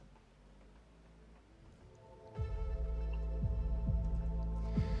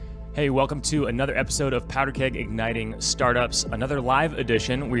Hey, welcome to another episode of Powder Keg Igniting Startups, another live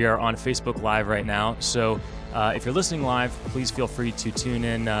edition. We are on Facebook Live right now. So if you're listening live, please feel free to tune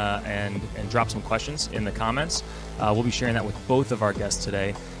in and drop some questions in the comments. We'll be sharing that with both of our guests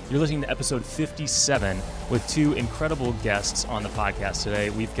today. You're listening to episode 57 with two incredible guests on the podcast today.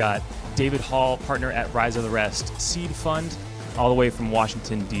 We've got David Hall, partner at Rise of the Rest Seed Fund, all the way from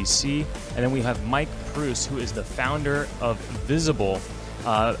Washington, D.C. And then we have Mike Pruess, who is the founder of Visible,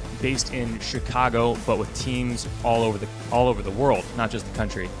 based in Chicago, but with teams all over the world, not just the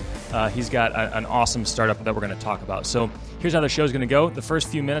country. He's got an awesome startup that we're going to talk about. So here's how the show's going to go. The first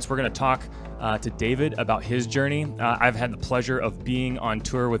few minutes, we're going to talk to David about his journey. I've had the pleasure of being on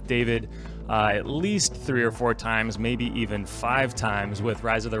tour with David at least 3 or 4 times, maybe even 5 times with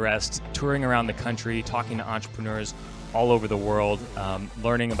Rise of the Rest, touring around the country, talking to entrepreneurs all over the world,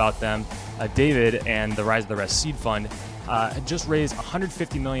 learning about them. David and the Rise of the Rest Seed Fund had just raised a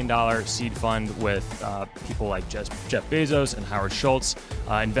 $150 million seed fund with people like Jeff Bezos and Howard Schultz,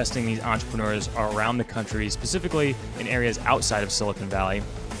 investing in these entrepreneurs around the country, specifically in areas outside of Silicon Valley.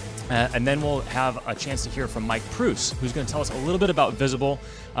 And then we'll have a chance to hear from Mike Pruess, who's going to tell us a little bit about Visible.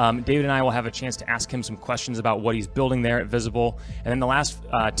 David and I will have a chance to ask him some questions about what he's building there at Visible. And then the last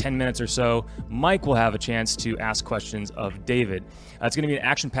 10 minutes or so, Mike will have a chance to ask questions of David. It's going to be an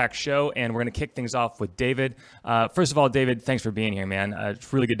action-packed show, and we're going to kick things off with David. First of all, David, thanks for being here, man.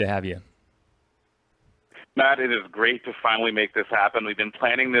 It's really good to have you. Matt, it is great to finally make this happen. We've been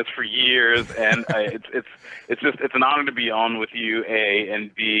planning this for years, and it's an honor to be on with you. A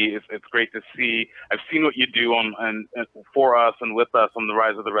and B, it's great to see. I've seen what you do on for us and with us on the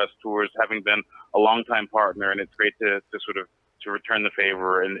Rise of the Rest tours, having been a longtime partner, and it's great to return the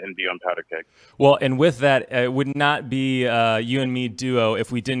favor and be on Powder Keg. Well, and with that, it would not be you and me duo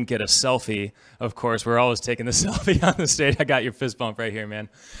if we didn't get a selfie. Of course, we're always taking the selfie on the stage. I got your fist bump right here, man.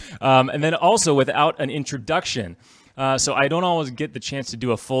 And then also without an introduction. So I don't always get the chance to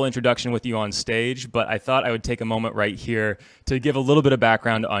do a full introduction with you on stage, but I thought I would take a moment right here to give a little bit of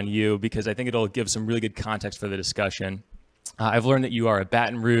background on you, because I think it'll give some really good context for the discussion. I've learned that you are a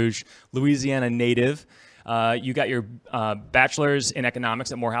Baton Rouge, Louisiana native. You got your bachelor's in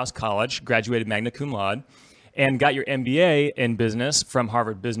economics at Morehouse College, graduated magna cum laude, and got your MBA in business from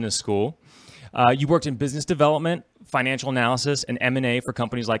Harvard Business School. You worked in business development, financial analysis, and M&A for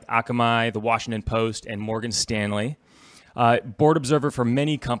companies like Akamai, The Washington Post, and Morgan Stanley. Board observer for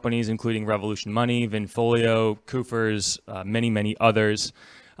many companies, including Revolution Money, Vinfolio, Koofers, many others.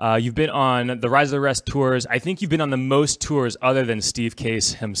 You've been on the Rise of the Rest tours. I think you've been on the most tours other than Steve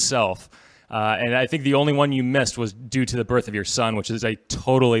Case himself. And I think the only one you missed was due to the birth of your son, which is a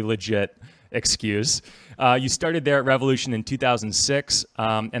totally legit excuse. You started there at Revolution in 2006,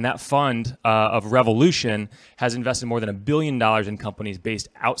 and that fund of Revolution has invested more than $1 billion in companies based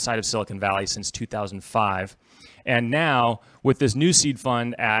outside of Silicon Valley since 2005. And now, with this new seed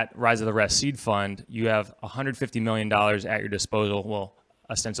fund at Rise of the Rest Seed Fund, you have $150 million at your disposal. Well,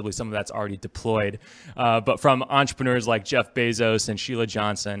 ostensibly, some of that's already deployed. But from entrepreneurs like Jeff Bezos and Sheila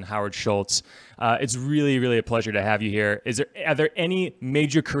Johnson, Howard Schultz, it's really a pleasure to have you here. Are there any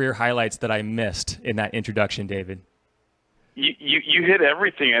major career highlights that I missed in that introduction, David? You hit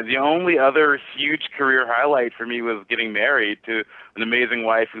everything. The only other huge career highlight for me was getting married to an amazing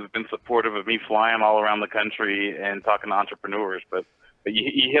wife who's been supportive of me flying all around the country and talking to entrepreneurs. But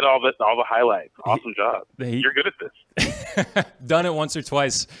you hit all the highlights. Awesome job. You're good at this. Done it once or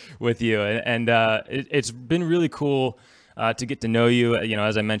twice with you, and it's been really cool to get to know you. You know,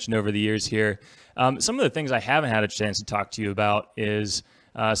 as I mentioned over the years here, some of the things I haven't had a chance to talk to you about is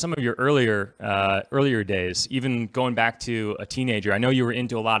some of your earlier days, even going back to a teenager. I know you were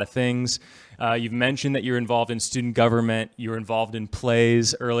into a lot of things. You've mentioned that you're involved in student government. You were involved in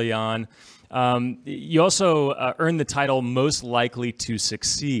plays early on. You also earned the title Most Likely to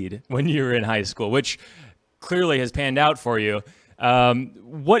Succeed when you were in high school, which clearly has panned out for you.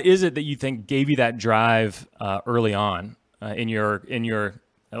 What is it that you think gave you that drive early on in your?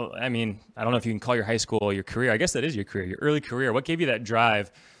 I mean, I don't know if you can call your high school your career. I guess that is your career, your early career. What gave you that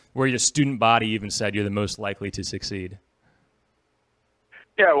drive where your student body even said you're the most likely to succeed?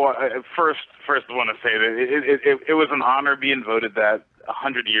 Yeah, well, first I want to say that it was an honor being voted that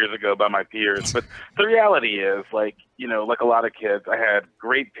 100 years ago by my peers. But the reality is, like a lot of kids, I had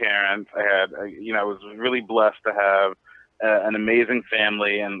great parents. I was really blessed to have an amazing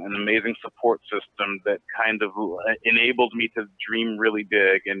family and an amazing support system that kind of enabled me to dream really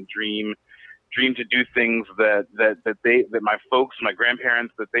big and dream to do things that my folks, my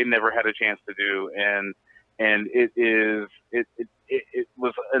grandparents, that they never had a chance to do. And it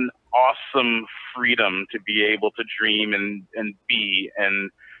was an awesome freedom to be able to dream and be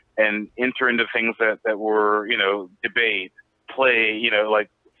and and enter into things that were, debate, play, like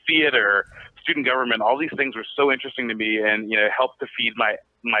theater, student government. All these things were so interesting to me, and helped to feed my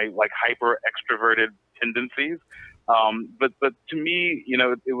like hyper extroverted tendencies. But to me,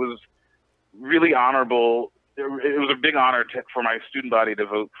 it was really honorable. It was a big honor for my student body to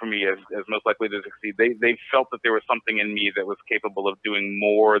vote for me as most likely to succeed. They felt that there was something in me that was capable of doing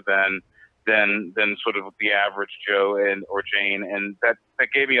more than sort of the average Joe or Jane, and that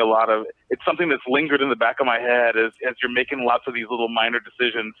gave me a lot of. It's something that's lingered in the back of my head as you're making lots of these little minor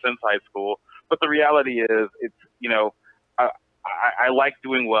decisions since high school. But the reality is, it's I like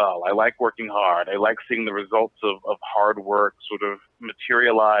doing well. I like working hard. I like seeing the results of hard work sort of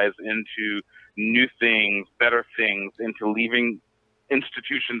materialize into new things, better things, into leaving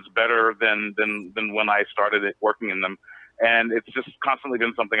institutions better than when I started working in them. And it's just constantly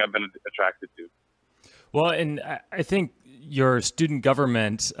been something I've been attracted to. Well, and I think your student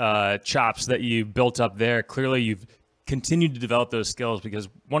government chops that you built up there, clearly you've continued to develop those skills, because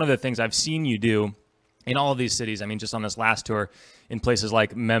one of the things I've seen you do in all of these cities, I mean, just on this last tour, in places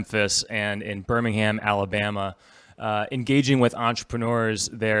like Memphis and in Birmingham, Alabama, engaging with entrepreneurs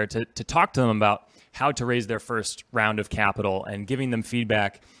there to talk to them about how to raise their first round of capital and giving them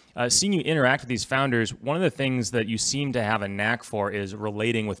feedback. Seeing you interact with these founders, one of the things that you seem to have a knack for is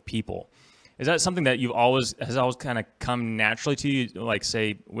relating with people. Is that something that has always kind of come naturally to you, like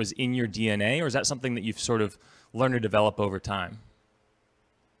say was in your DNA, or is that something that you've sort of learned to develop over time?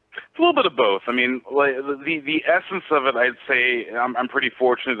 It's a little bit of both. I mean, like the essence of it, I'd say I'm pretty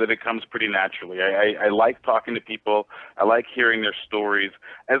fortunate that it comes pretty naturally. I like talking to people. I like hearing their stories.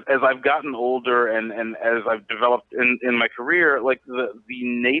 As I've gotten older and as I've developed in my career, like the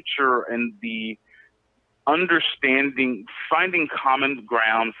nature and the understanding, finding common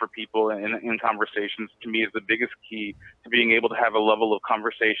ground for people in conversations, to me, is the biggest key to being able to have a level of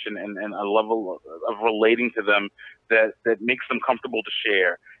conversation and a level of relating to them that makes them comfortable to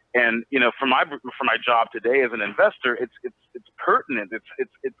share. And for my job today as an investor, it's pertinent.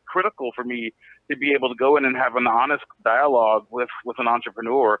 It's critical for me to be able to go in and have an honest dialogue with an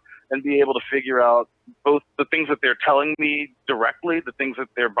entrepreneur and be able to figure out both the things that they're telling me directly, the things that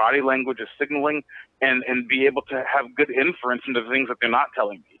their body language is signaling, and be able to have good inference into the things that they're not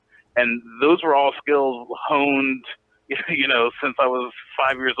telling me. And those were all skills honed, since I was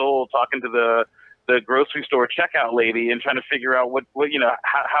 5 years old, talking to the grocery store checkout lady and trying to figure out what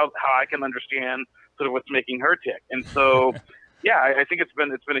how I can understand sort of what's making her tick. And so, yeah, I think it's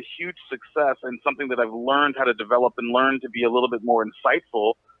been a huge success and something that I've learned how to develop and learn to be a little bit more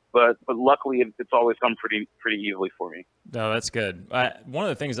insightful. But luckily, it's always come pretty easily for me. No, that's good. One of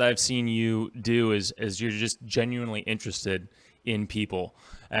the things I've seen you do is you're just genuinely interested in people.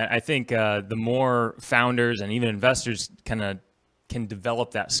 I think the more founders and even investors can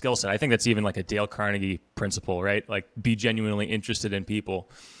develop that skill set. I think that's even like a Dale Carnegie principle, right? Like be genuinely interested in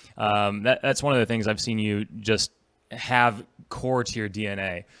people. That's one of the things I've seen you just have core to your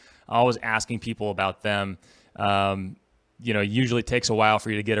DNA. Always asking people about them. Usually takes a while for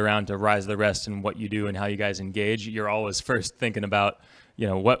you to get around to Rise of the Rest and what you do and how you guys engage. You're always first thinking about,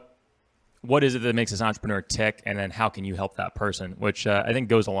 what is it that makes this entrepreneur tick, and then how can you help that person, which I think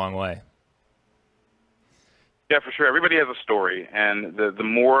goes a long way. Yeah, for sure. Everybody has a story, and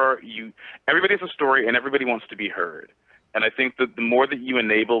everybody has a story, and everybody wants to be heard. And I think that the more that you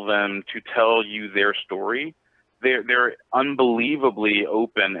enable them to tell you their story, they're unbelievably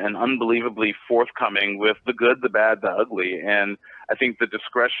open and unbelievably forthcoming with the good, the bad, the ugly. And I think the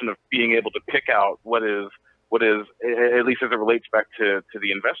discretion of being able to pick out what is, at least as it relates back to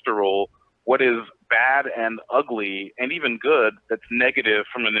the investor role, what is bad and ugly and even good that's negative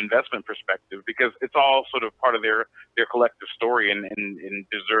from an investment perspective, because it's all sort of part of their collective story and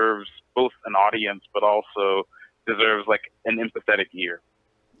deserves both an audience, but also deserves like an empathetic ear.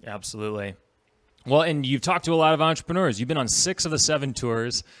 Absolutely. Well, and you've talked to a lot of entrepreneurs. You've been on 6 of the 7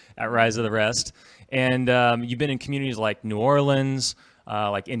 tours at Rise of the Rest, and you've been in communities like New Orleans,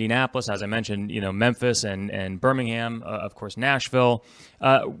 like Indianapolis, as I mentioned, Memphis and Birmingham, of course, Nashville.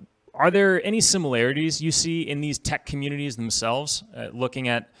 Are there any similarities you see in these tech communities themselves, looking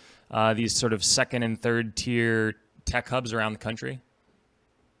at these sort of second and third tier tech hubs around the country?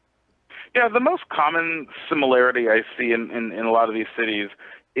 Yeah, the most common similarity I see in a lot of these cities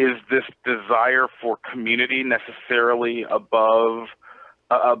is this desire for community necessarily above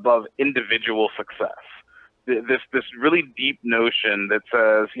individual success. This really deep notion that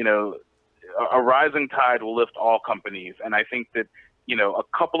says, a rising tide will lift all companies. And I think that, a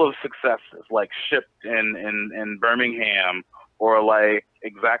couple of successes like Shipt in Birmingham or like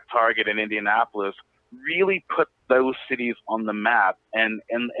ExactTarget in Indianapolis really put those cities on the map and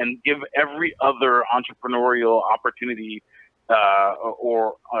give every other entrepreneurial opportunity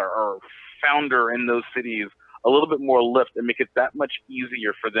or founder in those cities a little bit more lift and make it that much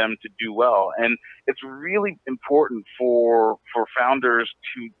easier for them to do well. And it's really important for founders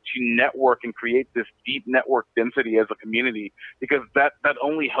to network and create this deep network density as a community, because that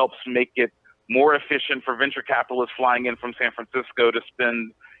only helps make it more efficient for venture capitalists flying in from San Francisco to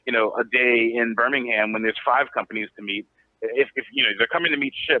spend, a day in Birmingham when there's 5 companies to meet. If they're coming to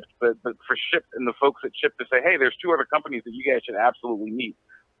meet Shipt, but for Shipt and the folks at Shipt to say, hey, there's 2 other companies that you guys should absolutely meet,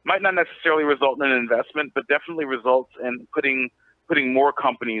 might not necessarily result in an investment, but definitely results in putting more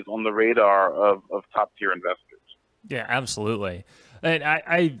companies on the radar of top tier investors. Yeah, absolutely. And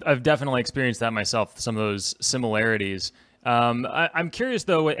I've definitely experienced that myself, some of those similarities. I'm curious,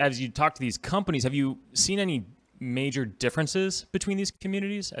 though, as you talk to these companies, have you seen any major differences between these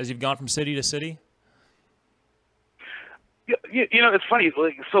communities as you've gone from city to city? It's funny.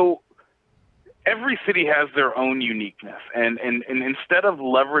 So every city has their own uniqueness, and instead of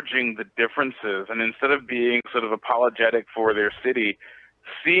leveraging the differences and instead of being sort of apologetic for their city,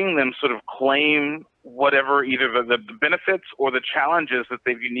 seeing them sort of claim whatever either the benefits or the challenges that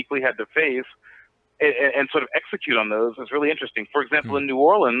they've uniquely had to face and sort of execute on those is really interesting. For example, in New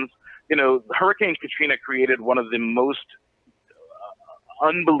Orleans, Hurricane Katrina created one of the most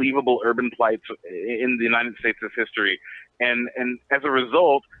unbelievable urban plights in the United States' history. And as a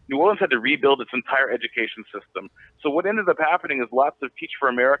result, New Orleans had to rebuild its entire education system. So what ended up happening is lots of Teach for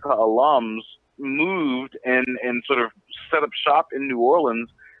America alums moved and sort of set up shop in New Orleans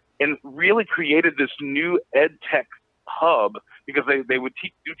and really created this new ed tech hub, because they would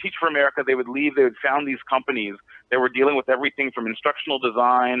do Teach for America. They would leave, they would found these companies that were dealing with everything from instructional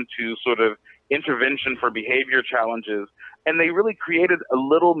design to sort of intervention for behavior challenges. And they really created a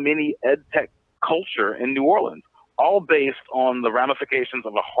little mini ed tech culture in New Orleans, all based on the ramifications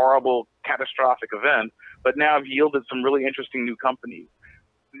of a horrible, catastrophic event, but now have yielded some really interesting new companies.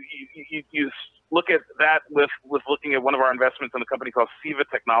 You look at that with looking at one of our investments in a company called Siva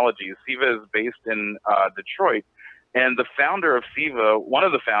Technologies. Siva is based in Detroit, and the founder of Siva, one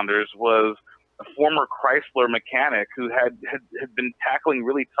of the founders, was a former Chrysler mechanic who had been tackling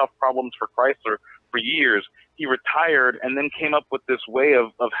really tough problems for Chrysler for years. He retired and then came up with this way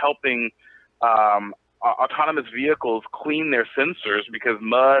of helping autonomous vehicles clean their sensors, because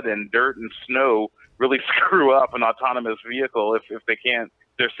mud and dirt and snow really screw up an autonomous vehicle if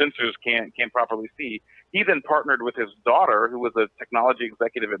their sensors can't properly see. He then partnered with his daughter, who was a technology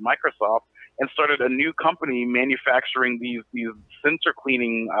executive at Microsoft, and started a new company manufacturing these sensor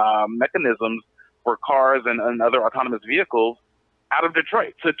cleaning mechanisms for cars and other autonomous vehicles out of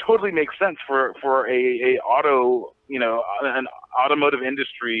Detroit. So it totally makes sense for an automotive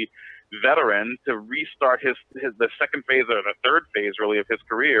industry veteran to restart the second phase or the third phase really of his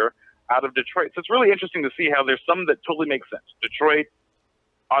career out of Detroit. So it's really interesting to see how there's some that totally make sense. Detroit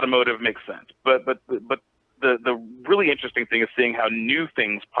automotive makes sense, but the really interesting thing is seeing how new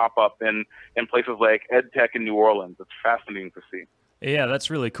things pop up in places like EdTech in New Orleans. It's fascinating to see. Yeah, that's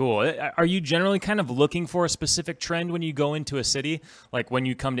really cool. Are you generally kind of looking for a specific trend when you go into a city? Like when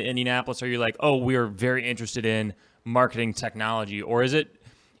you come to Indianapolis, are you like, oh, we're very interested in marketing technology? Or is it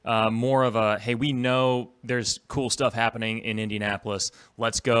more of a, hey, we know there's cool stuff happening in Indianapolis.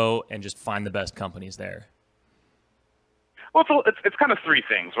 Let's go and just find the best companies there? Well, so it's kind of 3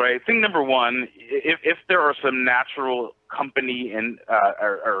 things, right? Thing number 1, if there are some natural company and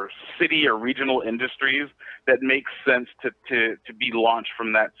or city or regional industries that make sense to be launched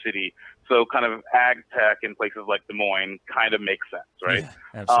from that city. So kind of ag tech in places like Des Moines kind of makes sense, right?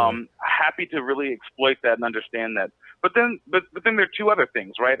 Yeah, absolutely. Happy to really exploit that and understand that. But then there are 2 other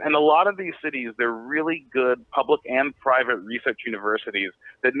things, right? And a lot of these cities, they're really good public and private research universities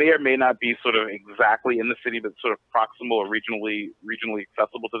that may or may not be sort of exactly in the city, but sort of proximal or regionally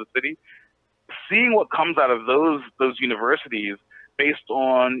accessible to the city. Seeing what comes out of those universities based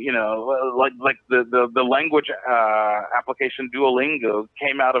on, like the language application Duolingo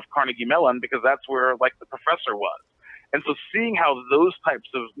came out of Carnegie Mellon because that's where like the professor was. And so seeing how those types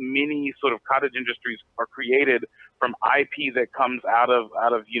of mini sort of cottage industries are created from IP that comes out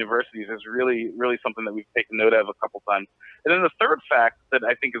of universities is really, really something that we've taken note of a couple times. And then the third fact that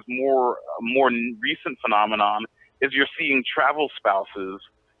I think is a more recent phenomenon is you're seeing travel spouses.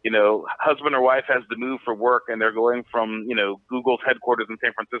 Husband or wife has to move for work and they're going from, Google's headquarters in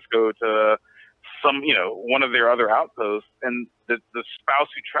San Francisco to some, one of their other outposts. And the spouse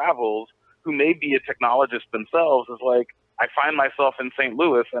who travels, who may be a technologist themselves, is like, I find myself in St.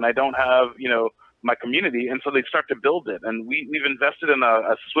 Louis and I don't have, my community. And so they start to build it. And we've invested in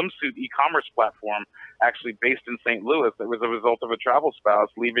a swimsuit e-commerce platform actually based in St. Louis that was a result of a travel spouse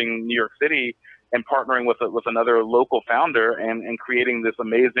leaving New York City and partnering with another local founder and creating this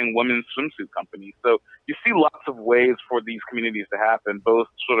amazing women's swimsuit company. So you see lots of ways for these communities to happen, both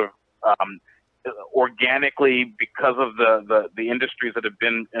sort of organically because of the industries that have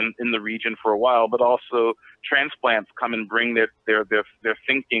been in the region for a while, but also transplants come and bring their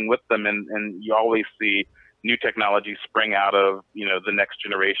thinking with them, and you always see new technology spring out of the next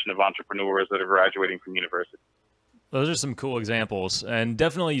generation of entrepreneurs that are graduating from university. Those are some cool examples, and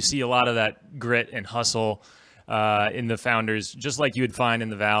definitely you see a lot of that grit and hustle in the founders, just like you would find in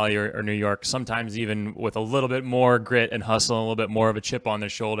the Valley or New York, sometimes even with a little bit more grit and hustle, a little bit more of a chip on their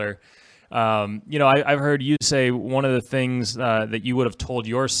shoulder. I've heard you say one of the things that you would have told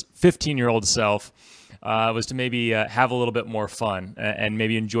your 15-year-old self was to maybe have a little bit more fun and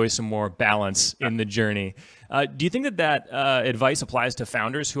maybe enjoy some more balance in the journey. Do you think that advice applies to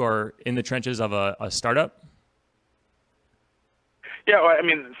founders who are in the trenches of a startup? Yeah, well, I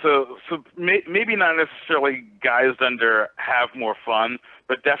mean, so maybe not necessarily guised under have more fun,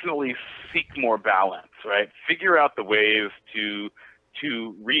 but definitely seek more balance, right? Figure out the ways to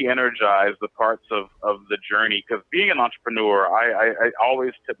re-energize the parts of the journey. Because being an entrepreneur, I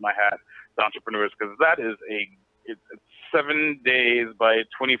always tip my hat to entrepreneurs, because that is it's 7 days by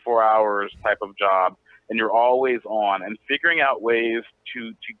 24 hours type of job, and you're always on. And figuring out ways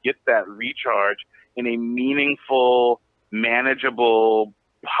to get that recharge in a meaningful, manageable,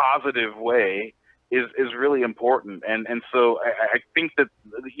 positive way is really important. And so I think that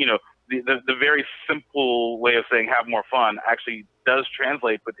the very simple way of saying have more fun actually does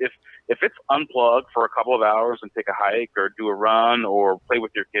translate. But if it's unplug for a couple of hours and take a hike or do a run or play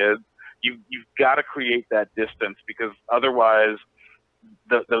with your kids, you've got to create that distance, because otherwise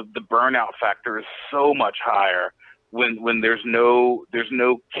the burnout factor is so much higher when there's no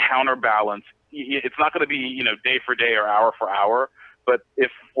counterbalance. It's not going to be day for day or hour for hour, but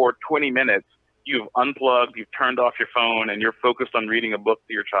if for 20 minutes you've unplugged, you've turned off your phone, and you're focused on reading a book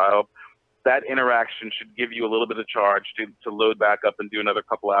to your child, that interaction should give you a little bit of charge to load back up and do another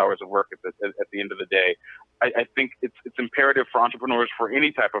couple hours of work at the end of the day. I think it's imperative for entrepreneurs, for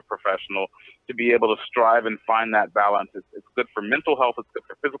any type of professional, to be able to strive and find that balance. It's good for mental health, it's good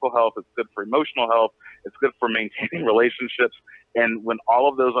for physical health, it's good for emotional health, it's good for maintaining relationships. And when all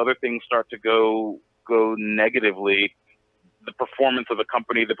of those other things start to go negatively, the performance of the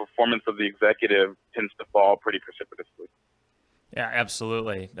company, the performance of the executive tends to fall pretty precipitously. Yeah,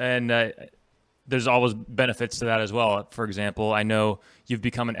 absolutely. And there's always benefits to that as well. For example, I know you've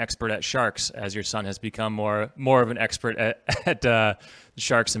become an expert at sharks as your son has become more of an expert at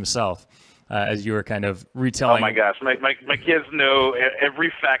sharks himself, as you were kind of retelling. Oh my gosh, my kids know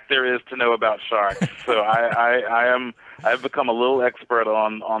every fact there is to know about sharks. So I've become a little expert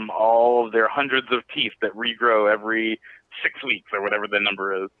on all of their hundreds of teeth that regrow every 6 weeks or whatever the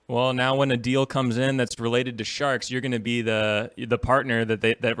number is. Well, now when a deal comes in that's related to sharks, you're going to be the partner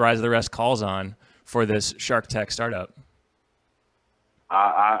that Rise of the Rest calls on for this shark tech startup.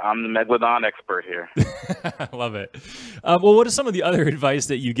 I'm the Megalodon expert here. I love it. Well, what is some of the other advice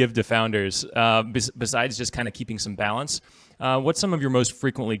that you give to founders besides just kind of keeping some balance? What's some of your most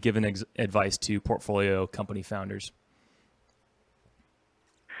frequently given advice to portfolio company founders?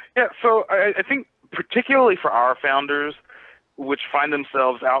 Yeah, so I think particularly for our founders, which find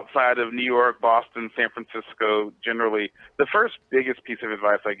themselves outside of New York, Boston, San Francisco generally, the first biggest piece of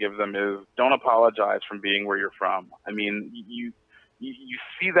advice I give them is don't apologize for being where you're from. I mean, you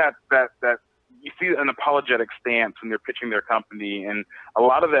see that you see an apologetic stance when they're pitching their company, and a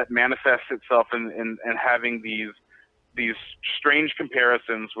lot of that manifests itself in having these strange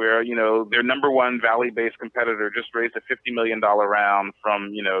comparisons where their number one Valley-based competitor just raised a $50 million round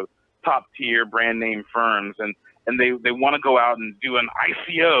from top tier brand name firms, and they want to go out and do an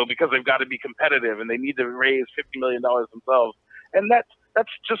ICO because they've got to be competitive and they need to raise $50 million themselves. And that's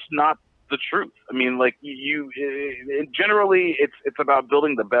just not the truth. I mean, like generally it's about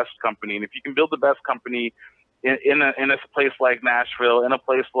building the best company. And if you can build the best company in a place like Nashville, in a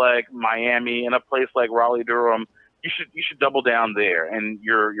place like Miami, in a place like Raleigh, Durham, you should double down there, and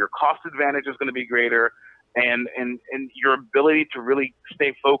your cost advantage is going to be greater. And your ability to really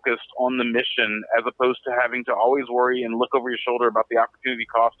stay focused on the mission, as opposed to having to always worry and look over your shoulder about the opportunity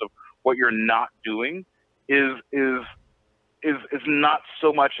cost of what you're not doing, is not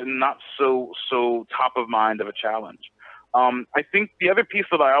so much and not so top of mind of a challenge. I think the other piece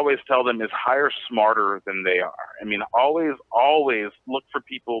that I always tell them is hire smarter than they are. I mean, always look for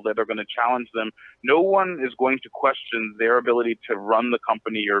people that are going to challenge them. No one is going to question their ability to run the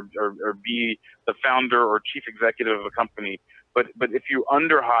company or be the founder or chief executive of a company. But if you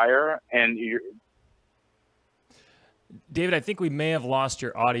underhire and you're David, I think we may have lost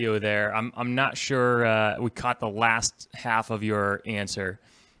your audio there. I'm not sure we caught the last half of your answer.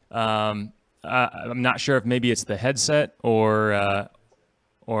 I'm not sure if maybe it's the headset or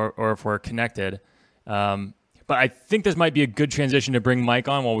if we're connected. But I think this might be a good transition to bring Mike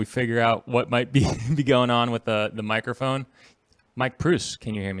on while we figure out what might be going on with the microphone. Mike Pruess,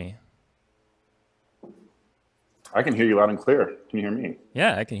 can you hear me? I can hear you loud and clear. Can you hear me?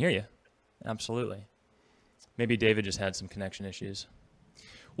 Yeah, I can hear you. Absolutely. Maybe David just had some connection issues.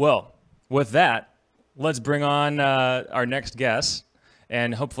 Well, with that, let's bring on our next guest,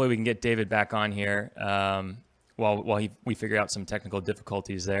 and hopefully we can get David back on here while we figure out some technical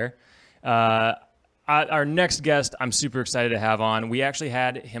difficulties there. Our next guest, I'm super excited to have on. We actually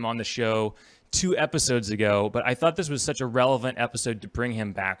had him on the show 2 episodes ago, but I thought this was such a relevant episode to bring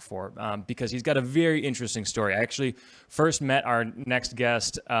him back for because he's got a very interesting story. I actually first met our next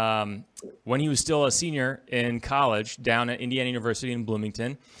guest when he was still a senior in college down at Indiana University in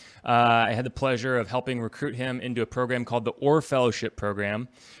Bloomington. I had the pleasure of helping recruit him into a program called the Orr Fellowship Program,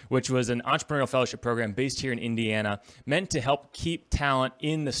 which was an entrepreneurial fellowship program based here in Indiana, meant to help keep talent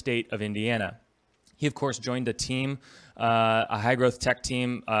in the state of Indiana. He, of course, joined a team, a high-growth tech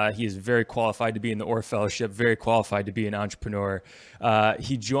team. He is very qualified to be in the Orr Fellowship, very qualified to be an entrepreneur.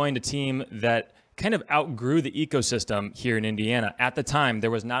 He joined a team that kind of outgrew the ecosystem here in Indiana. At the time,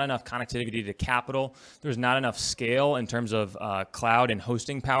 there was not enough connectivity to capital. There was not enough scale in terms of cloud and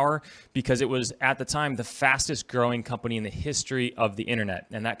hosting power because it was, at the time, the fastest growing company in the history of the internet.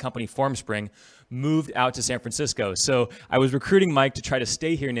 And that company, Formspring, moved out to San Francisco. So I was recruiting Mike to try to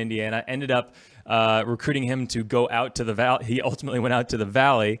stay here in Indiana, ended up recruiting him to go out to the Valley. He ultimately went out to the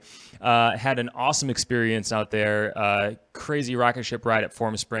Valley, had an awesome experience out there, crazy rocket ship ride at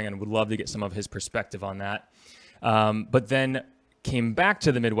Formspring, and would love to get some of his perspective on that. But then came back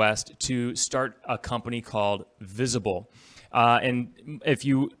to the Midwest to start a company called Visible. And if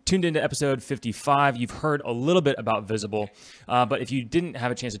you tuned into episode 55, you've heard a little bit about Visible. But if you didn't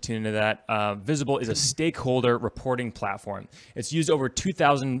have a chance to tune into that, Visible is a stakeholder reporting platform. It's used by over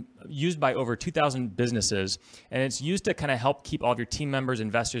 2,000 businesses, and it's used to kind of help keep all of your team members,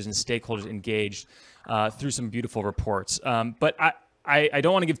 investors, and stakeholders engaged through some beautiful reports. But I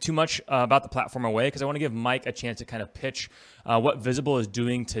don't want to give too much about the platform away because I want to give Mike a chance to kind of pitch what Visible is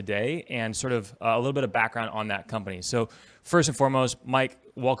doing today and sort of a little bit of background on that company. So first and foremost, Mike,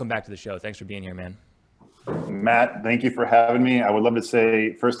 welcome back to the show. Thanks for being here, man. Matt, thank you for having me. I would love to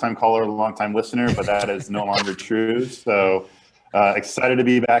say first-time caller, long-time listener, but that is no longer true. So excited to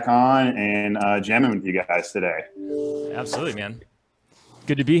be back on and jamming with you guys today. Absolutely, man.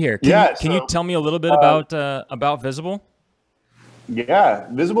 Good to be here. Can you tell me a little bit about Visible? Yeah,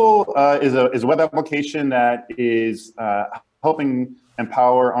 Visible is a web application that is helping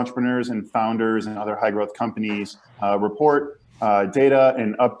empower entrepreneurs and founders and other high-growth companies report data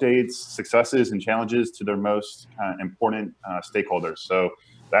and updates, successes and challenges to their most important stakeholders. So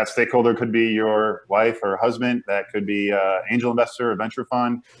that stakeholder could be your wife or husband. That could be an angel investor, a venture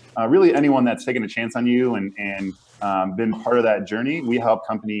fund, really anyone that's taken a chance on you and been part of that journey. We help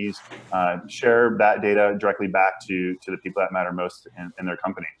companies share that data directly back to the people that matter most in their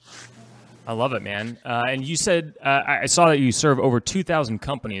company. I love it, man. And you said, I saw that you serve over 2,000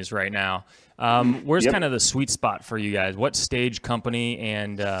 companies right now. Where's kind of the sweet spot for you guys? What stage company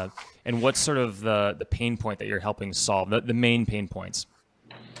and what's sort of the pain point that you're helping solve, the main pain points?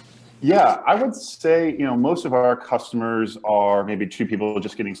 Yeah, I would say, most of our customers are maybe 2 people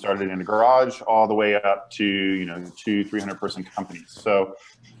just getting started in a garage all the way up to, 200-300 person companies. So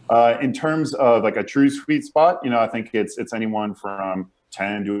in terms of like a true sweet spot, I think it's anyone from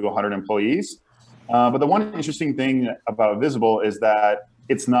 10 to 100 employees. But the one interesting thing about Visible is that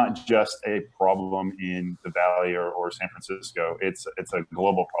it's not just a problem in the Valley or San Francisco. It's a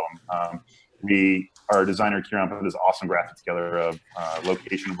global problem. Our designer Kieran put this awesome graphic together of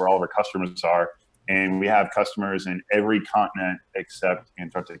location where all of our customers are, and we have customers in every continent except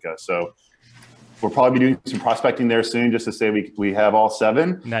Antarctica. So we'll probably be doing some prospecting there soon, just to say we have all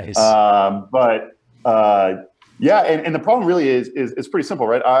 7. Nice. Yeah, and the problem really is pretty simple,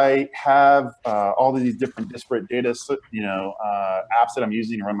 right? I have all of these different disparate data, apps that I'm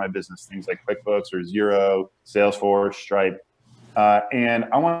using to run my business, things like QuickBooks or Xero, Salesforce, Stripe. And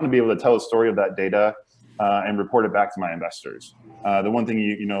I want to be able to tell a story of that data and report it back to my investors. The one thing,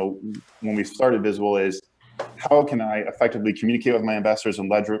 when we started Visible is how can I effectively communicate with my investors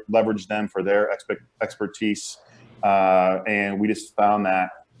and leverage them for their expertise? And we just found that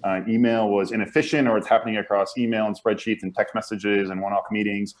email was inefficient, or it's happening across email and spreadsheets and text messages and one-off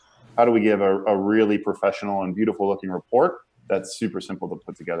meetings. How do we give a really professional and beautiful looking report that's super simple to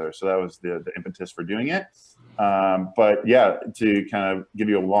put together? So that was the impetus for doing it. But yeah, to kind of give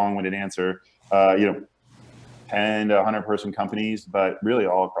you a long-winded answer, 10 to 100 person companies, but really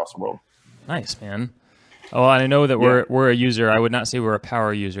all across the world. Nice, man. Oh, and I know that we're a user. I would not say we're a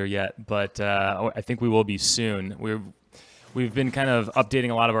power user yet, but I think we will be soon. We've been kind of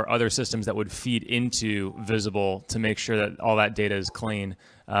updating a lot of our other systems that would feed into Visible to make sure that all that data is clean.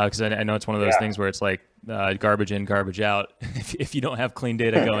 Because I know it's one of those things where it's like garbage in, garbage out. If you don't have clean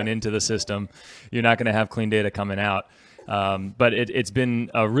data going into the system, you're not going to have clean data coming out. But it's been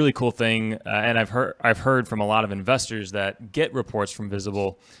a really cool thing, and I've heard from a lot of investors that get reports from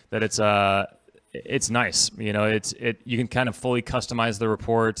Visible that it's nice. You can kind of fully customize the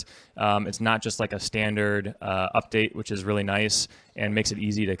report. It's not just like a standard update, which is really nice and makes it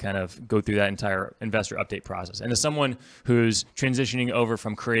easy to kind of go through that entire investor update process. And as someone who's transitioning over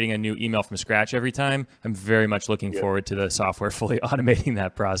from creating a new email from scratch every time, I'm very much looking forward to the software fully automating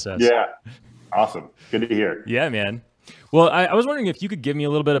that process. Yeah. Awesome. Good to hear. Yeah, man. Well, I was wondering if you could give me a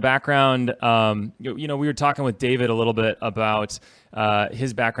little bit of background. We were talking with David a little bit about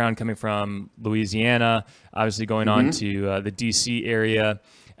his background coming from Louisiana, obviously going on to the DC area,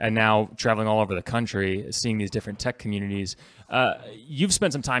 and now traveling all over the country, seeing these different tech communities. You've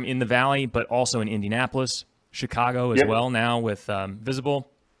spent some time in the Valley, but also in Indianapolis, Chicago as well now with Visible.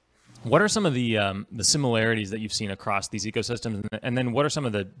 What are some of the similarities that you've seen across these ecosystems, and then what are some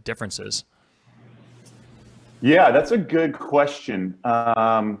of the differences? Yeah, that's a good question. So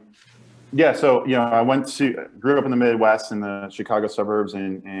I grew up in the Midwest in the Chicago suburbs,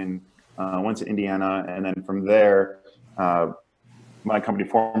 and went to Indiana, and then from there, my company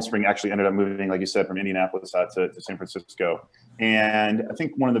FormSpring actually ended up moving, like you said, from Indianapolis out to San Francisco. And I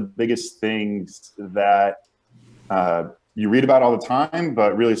think one of the biggest things that you read about all the time,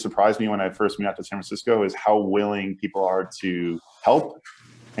 but really surprised me when I first moved out to San Francisco, is how willing people are to help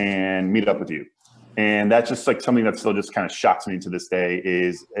and meet up with you. And that's just like something that still just kind of shocks me to this day.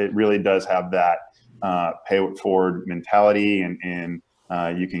 Is it really does have that pay it forward mentality, and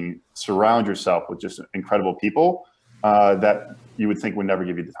you can surround yourself with just incredible people that you would think would never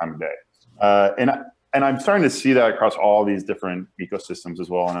give you the time of day. And I'm starting to see that across all these different ecosystems as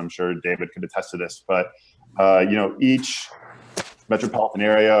well. And I'm sure David could attest to this. But each metropolitan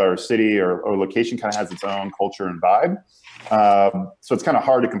area or city or location kind of has its own culture and vibe. So it's kind of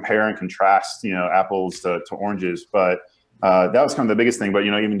hard to compare and contrast, apples to oranges. But that was kind of the biggest thing. But,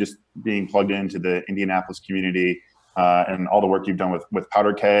 even just being plugged into the Indianapolis community and all the work you've done with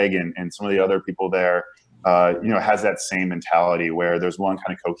Powder Keg and some of the other people there, has that same mentality where there's one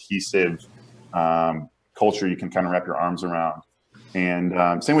kind of cohesive culture you can kind of wrap your arms around.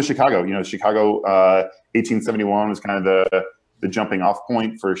 And same with Chicago. Chicago 1871 was kind of the jumping off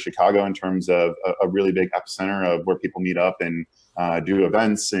point for Chicago in terms of a really big epicenter of where people meet up and do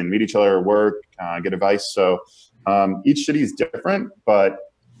events and meet each other, work, get advice. So each city is different, but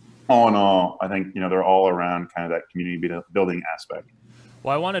all in all, I think, they're all around kind of that community building aspect.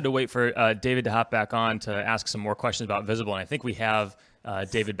 Well, I wanted to wait for David to hop back on to ask some more questions about Visible, and I think we have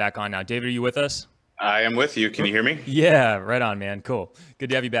David back on now. David, are you with us? I am with you. Can you hear me? Yeah, right on, man. Cool.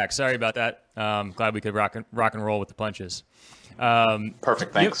 Good to have you back. Sorry about that. Glad we could rock and roll with the punches.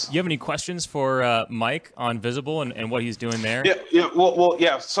 Perfect. Thanks. You have any questions for Mike on Visible and what he's doing there? Yeah. Well,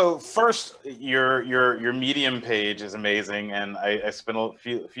 yeah. So first, your Medium page is amazing, and I spent a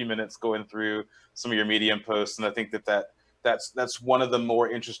few minutes going through some of your Medium posts, and I think that's one of the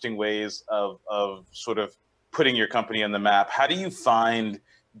more interesting ways of sort of putting your company on the map. How do you find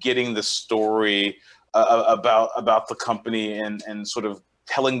getting the story about the company and sort of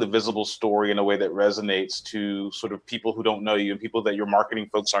telling the Visible story in a way that resonates to sort of people who don't know you and people that your marketing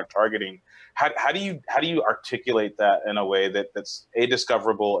folks aren't targeting? How do you articulate that in a way that's A,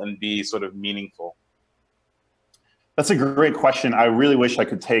 discoverable, and B, sort of meaningful? That's a great question. I really wish I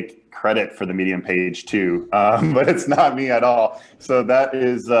could take credit for the Medium page too, but it's not me at all. So that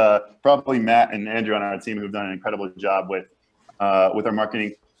is probably Matt and Andrew on our team who've done an incredible job with our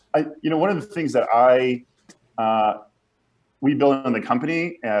marketing. One of the things that we build in the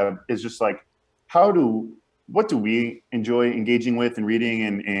company is just like, what do we enjoy engaging with and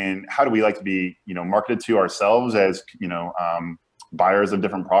reading, and how do we like to be, marketed to ourselves as, buyers of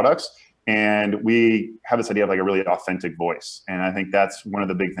different products. And we have this idea of like a really authentic voice. And I think that's one of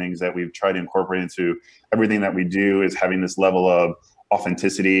the big things that we've tried to incorporate into everything that we do, is having this level of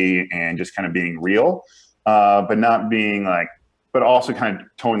authenticity and just kind of being real. but not being like, but also kind of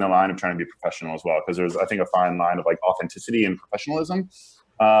towing the line of trying to be professional as well. Because there's, I think, a fine line of like authenticity and professionalism.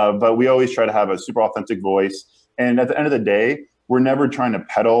 But we always try to have a super authentic voice. And at the end of the day, we're never trying to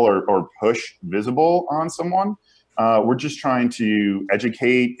peddle or push Visible on someone. We're just trying to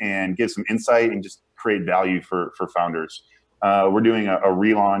educate and give some insight and just create value for founders. We're doing a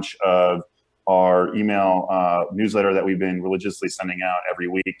relaunch of our email newsletter that we've been religiously sending out every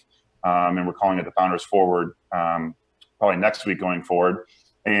week. And we're calling it the Founders Forward, probably next week going forward.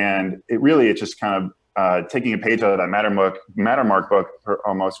 And it's just kind of taking a page out of that Mattermark book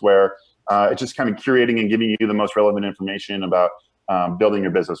almost, where it's just kind of curating and giving you the most relevant information about building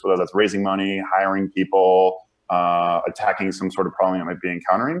your business, whether that's raising money, hiring people, attacking some sort of problem you might be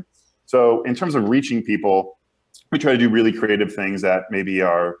encountering. So in terms of reaching people, we try to do really creative things that maybe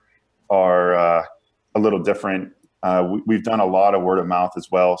are a little different. We've done a lot of word of mouth as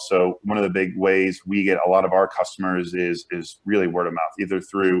well. So one of the big ways we get a lot of our customers is really word of mouth, either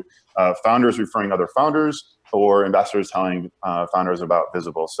through founders referring other founders or ambassadors telling founders about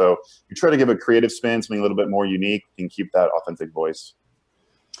Visible. So we try to give a creative spin, something a little bit more unique, and keep that authentic voice.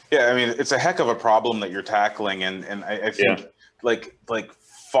 Yeah, I mean, it's a heck of a problem that you're tackling, and I think like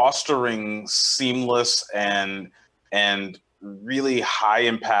fostering seamless and really high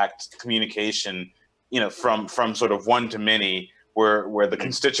impact communication, from sort of one to many, where the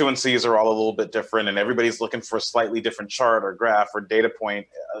constituencies are all a little bit different and everybody's looking for a slightly different chart or graph or data point.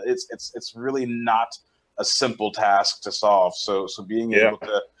 It's really not a simple task to solve. So being able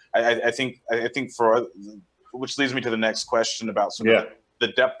to, I think which leads me to the next question about sort of the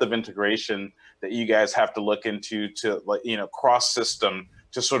depth of integration that you guys have to look into to, cross system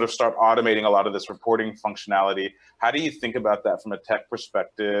to sort of start automating a lot of this reporting functionality. How do you think about that from a tech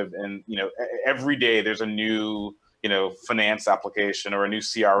perspective? And, every day there's a new, finance application or a new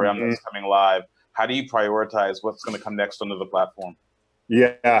CRM that's coming live. How do you prioritize what's going to come next onto the platform?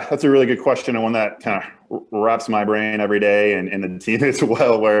 Yeah, that's a really good question, and one that kind of wraps my brain every day and the team as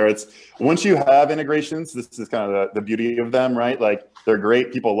well, where it's, once you have integrations, this is kind of the beauty of them, right? Like, they're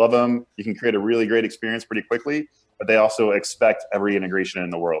great, people love them, you can create a really great experience pretty quickly, but they also expect every integration in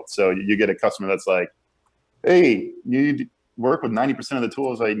the world. So you get a customer that's like, hey, you work with 90% of the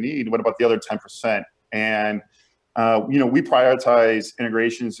tools I need, what about the other 10%? And we prioritize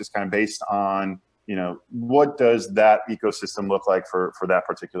integrations just kind of based on, what does that ecosystem look like for that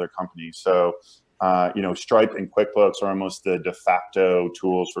particular company? So, Stripe and QuickBooks are almost the de facto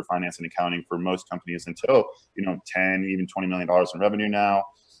tools for finance and accounting for most companies until, 10, even $20 million in revenue now.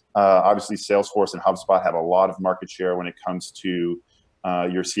 Obviously, Salesforce and HubSpot have a lot of market share when it comes to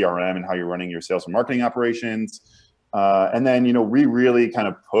your CRM and how you're running your sales and marketing operations. And then, we really kind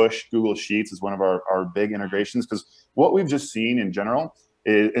of push Google Sheets as one of our big integrations, because what we've just seen in general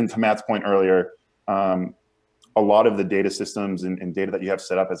is, and to Matt's point earlier, a lot of the data systems and data that you have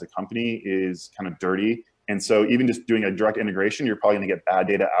set up as a company is kind of dirty. And so even just doing a direct integration, you're probably going to get bad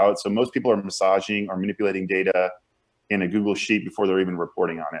data out. So most people are massaging or manipulating data in a Google Sheet before they're even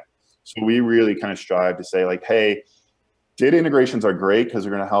reporting on it. So we really kind of strive to say, like, hey, data integrations are great because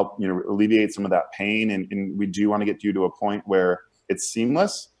they're going to help, alleviate some of that pain. And we do want to get you to a point where it's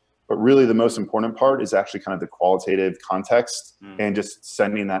seamless. But really the most important part is actually kind of the qualitative context and just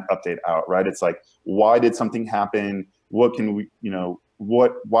sending that update out, right? It's like, why did something happen? What can we,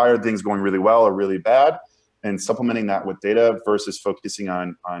 why are things going really well or really bad? And supplementing that with data versus focusing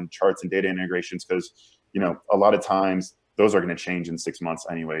on charts and data integrations, because, a lot of times those are going to change in 6 months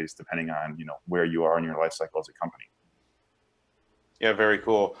anyways, depending on, where you are in your life cycle as a company. Yeah, very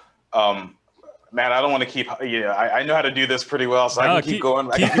cool. Man, I don't want to keep. I know how to do this pretty well, so I can keep going.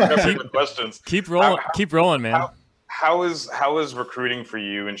 I can keep with questions. Keep rolling, man. How is recruiting for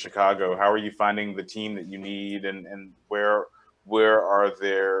you in Chicago? How are you finding the team that you need, and where are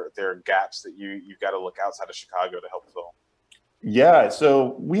there gaps that you've got to look outside of Chicago to help fill? Yeah,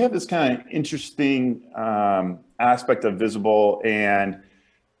 so we have this kind of interesting aspect of Visible, and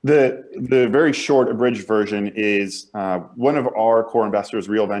the very short abridged version is one of our core investors,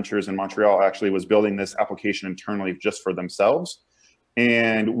 Real Ventures in Montreal, actually was building this application internally just for themselves.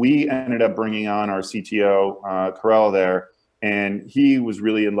 And we ended up bringing on our CTO, Karel there, and he was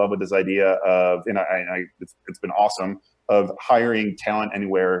really in love with this idea of, and it's been awesome, of hiring talent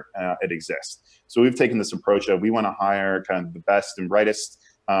anywhere it exists. So we've taken this approach of, we want to hire kind of the best and brightest,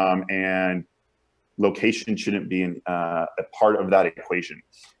 and location shouldn't be a part of that equation.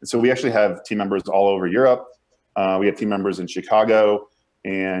 And so we actually have team members all over Europe. We have team members in Chicago.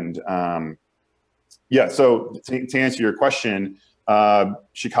 And so to answer your question,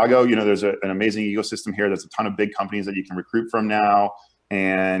 Chicago, there's an amazing ecosystem here. There's a ton of big companies that you can recruit from now.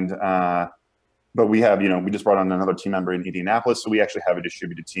 And but we have, we just brought on another team member in Indianapolis. So we actually have a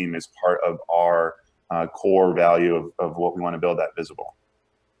distributed team as part of our core value of what we want to build that visible.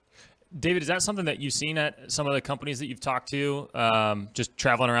 David, is that something that you've seen at some of the companies that you've talked to, just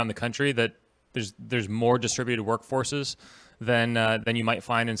traveling around the country, that there's more distributed workforces than you might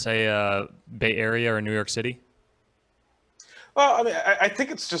find in, say, Bay Area or New York City? Well, I mean, I think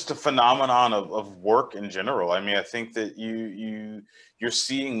it's just a phenomenon of work in general. I mean, I think that you're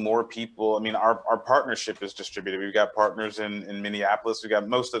seeing more people. I mean, our partnership is distributed. We've got partners in Minneapolis. We've got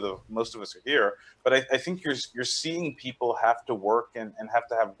most of us are here. But I think you're seeing people have to work and have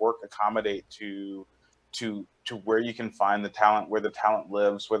to have work accommodate to where you can find the talent, where the talent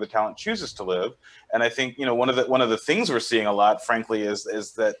lives, where the talent chooses to live. And I think, one of the things we're seeing a lot, frankly, is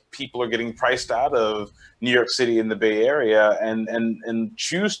that people are getting priced out of New York City and the Bay Area and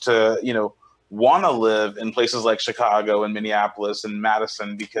choose to, want to live in places like Chicago and Minneapolis and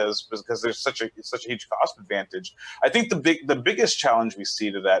Madison because there's such a huge cost advantage. I think the biggest challenge we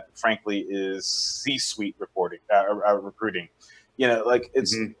see to that, frankly, is C-suite recruiting.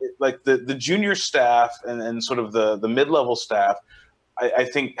 It's like the junior staff and sort of the mid-level staff. I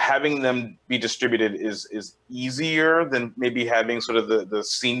think having them be distributed is easier than maybe having sort of the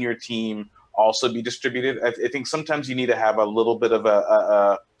senior team also be distributed. I think sometimes you need to have a little bit of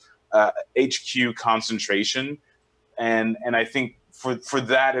a HQ concentration, and I think for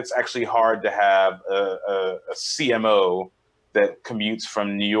that it's actually hard to have a CMO that commutes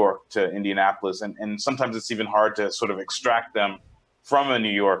from New York to Indianapolis, and sometimes it's even hard to sort of extract them from a New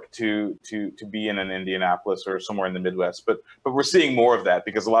York to be in an Indianapolis or somewhere in the Midwest. But we're seeing more of that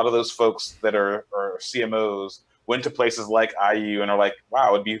because a lot of those folks that are CMOs went to places like IU and are like,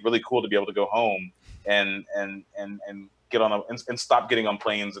 wow, it'd be really cool to be able to go home and get on and stop getting on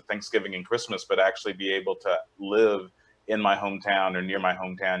planes at Thanksgiving and Christmas, but actually be able to live in my hometown or near my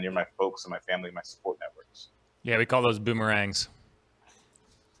hometown, near my folks and my family, my support networks. Yeah, we call those boomerangs.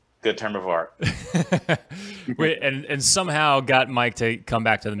 Good term of art. and somehow got Mike to come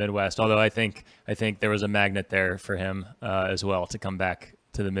back to the Midwest. Although I think there was a magnet there for him as well to come back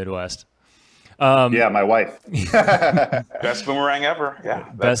to the Midwest. Yeah, my wife. Best boomerang ever.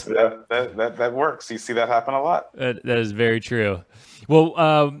 Yeah, that works. You see that happen a lot. That is very true. Well,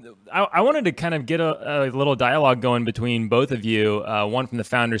 I wanted to kind of get a little dialogue going between both of you, one from the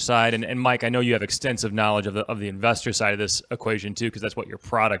founder side, and Mike, I know you have extensive knowledge of the investor side of this equation too, because that's what your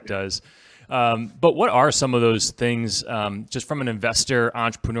product does. But what are some of those things, just from an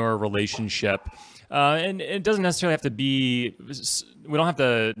investor-entrepreneur relationship? And it doesn't necessarily have to be, we don't have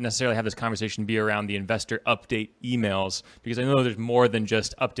to necessarily have this conversation be around the investor update emails, because I know there's more than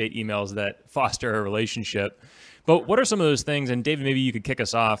just update emails that foster a relationship. But what are some of those things, and David, maybe you could kick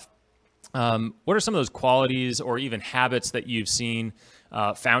us off. What are some of those qualities or even habits that you've seen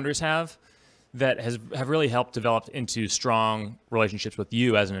founders have that have really helped develop into strong relationships with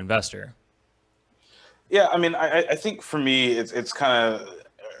you as an investor? Yeah, I mean, I think for me, it's kind of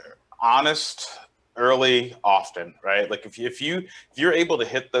honest, early, often, right? Like if you're able to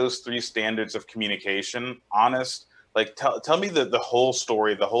hit those three standards of communication, honest, like tell me the whole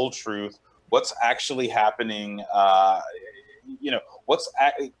story, the whole truth, what's actually happening,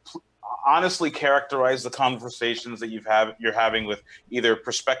 honestly characterize the conversations that you're having with either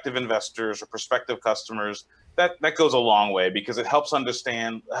prospective investors or prospective customers. That goes a long way because it helps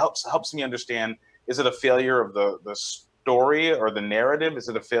me understand, is it a failure of the story or the narrative? Is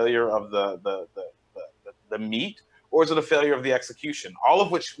it a failure of the meat, or is it a failure of the execution? All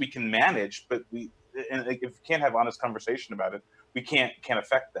of which we can manage, but if we can't have honest conversation about it, we can't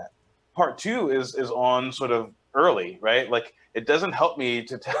affect that. Part two is on sort of early, right? Like it doesn't help me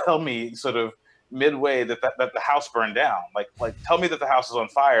to tell me sort of midway that the house burned down. Like tell me that the house is on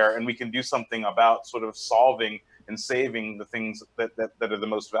fire and we can do something about sort of solving and saving the things that are the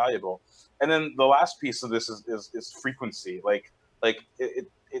most valuable. And then the last piece of this is frequency.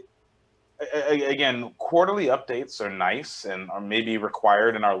 Again, quarterly updates are nice and are maybe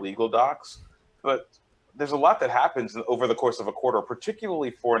required in our legal docs, but there's a lot that happens over the course of a quarter,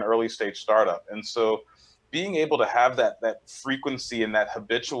 particularly for an early stage startup. And so being able to have that frequency and that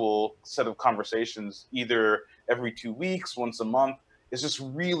habitual set of conversations, either every 2 weeks, once a month, is just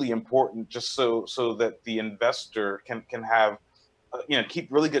really important, just so that the investor can have, keep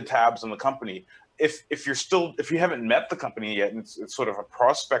really good tabs on the company. If you haven't met the company yet, and it's sort of a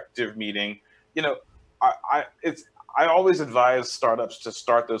prospective meeting, I always advise startups to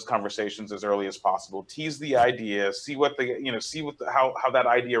start those conversations as early as possible. Tease the idea, see how that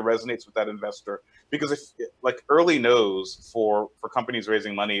idea resonates with that investor. Because if early no's for companies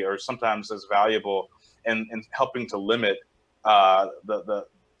raising money are sometimes as valuable and helping to limit the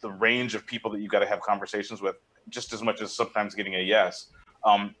the range of people that you've got to have conversations with, just as much as sometimes getting a yes.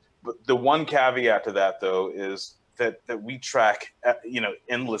 But the one caveat to that, though, is that we track,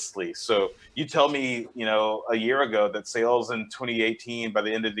 endlessly. So you tell me, a year ago that sales in 2018 by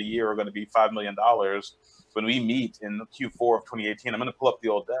the end of the year are going to be $5 million. When we meet in Q4 of 2018, I'm going to pull up the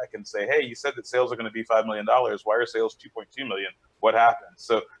old deck and say, hey, you said that sales are going to be $5 million. Why are sales 2.2 million? What happened?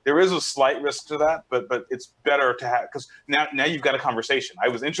 So there is a slight risk to that, but it's better to have, because now you've got a conversation. I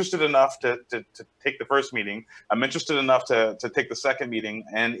was interested enough to take the first meeting. I'm interested enough to take the second meeting,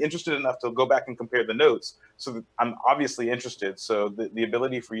 and interested enough to go back and compare the notes. So that I'm obviously interested. So the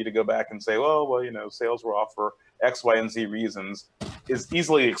ability for you to go back and say, well, sales were off for X, Y, and Z reasons is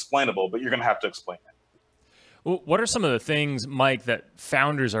easily explainable, but you're going to have to explain it. What are some of the things, Mike, that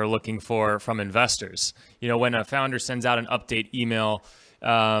founders are looking for from investors? When a founder sends out an update email,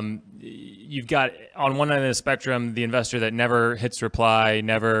 you've got on one end of the spectrum the investor that never hits reply,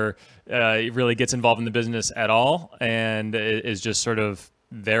 never really gets involved in the business at all, and is just sort of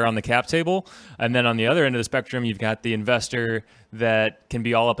there on the cap table. And then on the other end of the spectrum, you've got the investor that can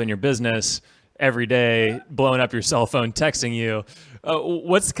be all up in your business every day, blowing up your cell phone, texting you.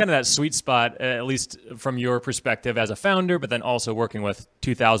 What's kind of that sweet spot, at least from your perspective as a founder, but then also working with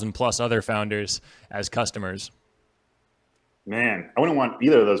 2,000 plus other founders as customers? Man, I wouldn't want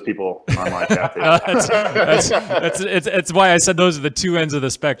either of those people on my chat table. It's why I said those are the two ends of the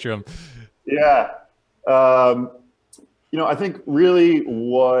spectrum. Yeah. I think really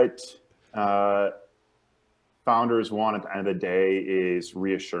what founders want at the end of the day is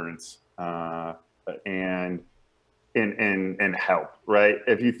reassurance and help, right?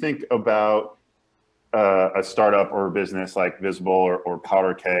 If you think about a startup or a business like Visible or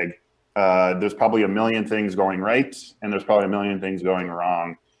Powder Keg, there's probably a million things going right, and there's probably a million things going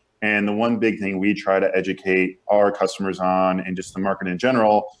wrong. And the one big thing we try to educate our customers on, and just the market in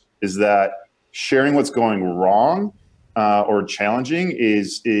general, is that sharing what's going wrong or challenging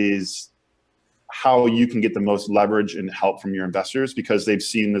is how you can get the most leverage and help from your investors, because they've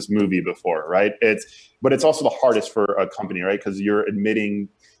seen this movie before, right? But it's also the hardest for a company, right? Because you're admitting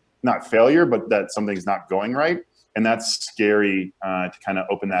not failure, but that something's not going right. And that's scary to kind of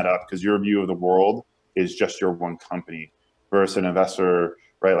open that up, because your view of the world is just your one company versus an investor,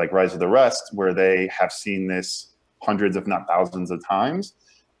 right? Like Rise of the Rest, where they have seen this hundreds, if not thousands of times.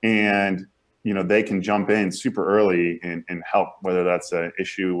 And, they can jump in super early and help, whether that's an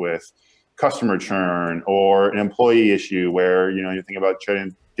issue with customer churn or an employee issue where, you think about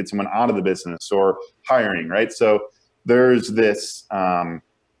trying to get someone out of the business or hiring, right? So there's this,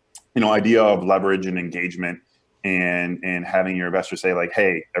 idea of leverage and engagement and having your investors say like,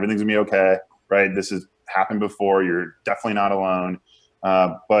 hey, everything's gonna be okay, right? This has happened before. You're definitely not alone.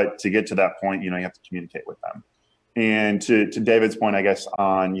 But to get to that point, you have to communicate with them. And to David's point, I guess,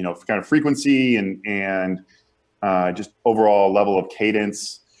 on, kind of frequency and just overall level of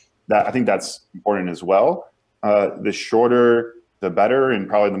cadence, that I think that's important as well. The shorter, the better, and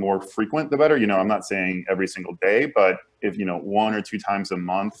probably the more frequent, the better. I'm not saying every single day, but if, 1 or 2 times a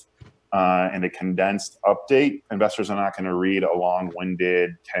month and a condensed update, investors are not going to read a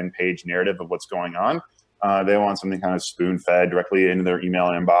long-winded 10-page narrative of what's going on. They want something kind of spoon-fed directly into their email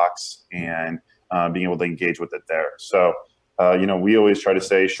inbox and being able to engage with it there. So, we always try to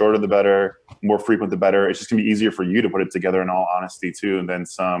say shorter the better, more frequent the better. It's just going to be easier for you to put it together in all honesty too, and then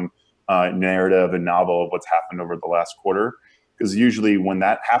some narrative and novel of what's happened over the last quarter. Because usually when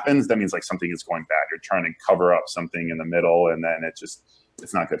that happens, that means like something is going bad. You're trying to cover up something in the middle, and then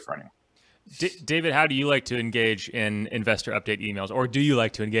it's not good for anyone. David, how do you like to engage in investor update emails, or do you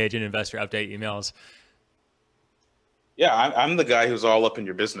like to engage in investor update emails? Yeah, I'm the guy who's all up in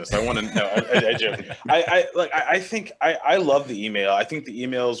your business. I want to know. I think I love the email. I think the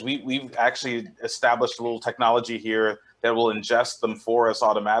emails, we've actually established a little technology here that will ingest them for us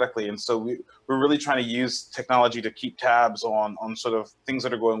automatically. And so we're really trying to use technology to keep tabs on sort of things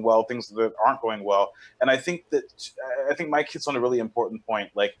that are going well, things that aren't going well. And I think Mike hits on a really important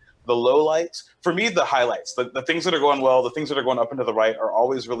point. Like the lowlights, for me, the highlights, the things that are going well, the things that are going up and to the right are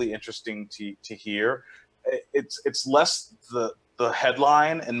always really interesting to hear. It's less the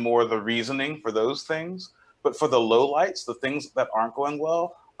headline and more the reasoning for those things. But for the lowlights, the things that aren't going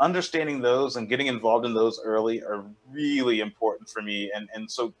well, understanding those and getting involved in those early are really important for me.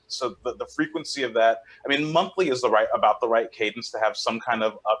 And so the frequency of that, I mean, monthly is about the right cadence to have some kind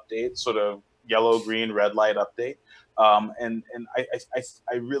of update, sort of yellow, green, red light update. And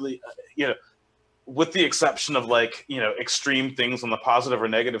I really, with the exception of like, extreme things on the positive or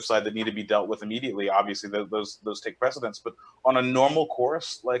negative side that need to be dealt with immediately, obviously those take precedence. But on a normal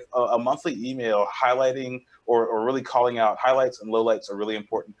course, like a monthly email highlighting or really calling out highlights and lowlights are really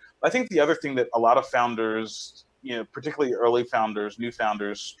important. I think the other thing that a lot of founders, particularly early founders, new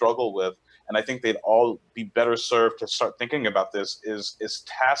founders struggle with, and I think they'd all be better served to start thinking about this, is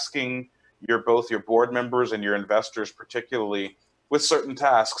tasking both your board members and your investors particularly with certain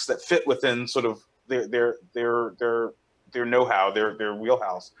tasks that fit within sort of their know-how, their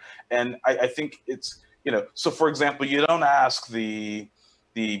wheelhouse. And I think it's, so for example, you don't ask the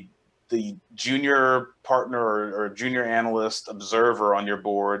junior partner or junior analyst observer on your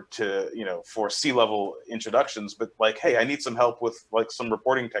board to, for C-level introductions, but like, hey, I need some help with like some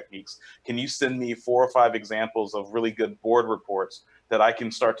reporting techniques. Can you send me 4 or 5 examples of really good board reports that I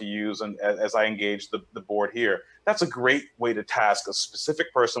can start to use and as I engage the board here? That's a great way to task a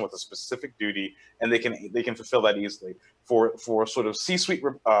specific person with a specific duty, and they can fulfill that easily. For sort of C-suite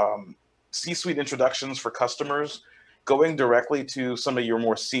introductions for customers, going directly to some of your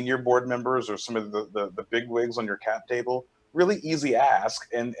more senior board members or some of the big wigs on your cap table, really easy ask.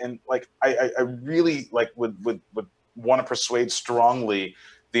 And like I really like would want to persuade strongly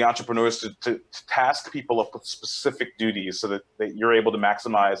the entrepreneurs to task people up with specific duties so that you're able to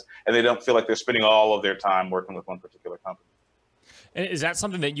maximize and they don't feel like they're spending all of their time working with one particular company. And is that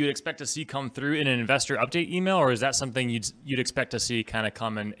something that you'd expect to see come through in an investor update email, or is that something you'd expect to see kind of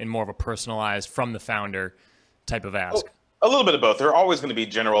come in more of a personalized from the founder type of ask? A little bit of both. There are always going to be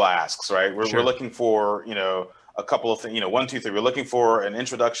general asks, right? We're looking for, a couple of things, 1, 2, 3. We're looking for an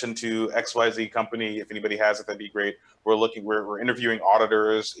introduction to XYZ company. If anybody has it, that'd be great. We're interviewing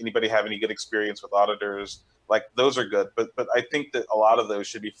auditors. Anybody have any good experience with auditors? Like those are good. But I think that a lot of those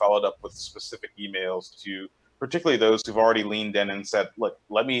should be followed up with specific emails to particularly those who've already leaned in and said, look,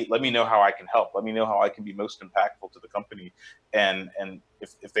 let me know how I can help. Let me know how I can be most impactful to the company. And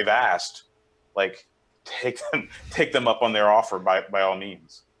if they've asked, like, take them up on their offer by all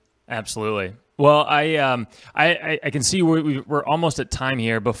means. Absolutely. Well, I can see we're almost at time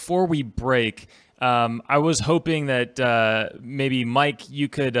here. Before we break, I was hoping that maybe Mike, you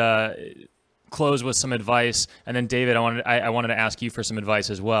could close with some advice, and then David, I wanted to ask you for some advice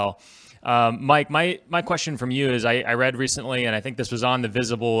as well. Mike, my question from you is, I read recently, and I think this was on the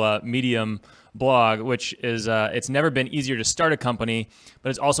Visible Medium blog, which is it's never been easier to start a company, but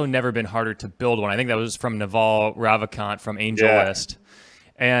it's also never been harder to build one. I think that was from Naval Ravikant from AngelList.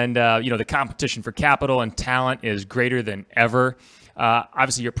 And, the competition for capital and talent is greater than ever.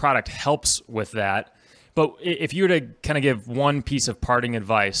 Obviously, your product helps with that. But if you were to kind of give one piece of parting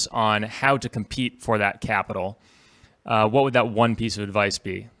advice on how to compete for that capital, what would that one piece of advice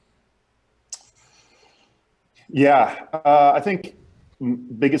be? Yeah, I think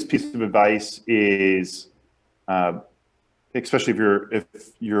biggest piece of advice is, especially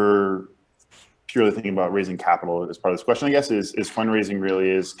if you're purely thinking about raising capital as part of this question, I guess, is fundraising really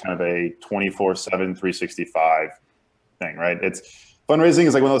is kind of a 24/7, 365 thing, right? Fundraising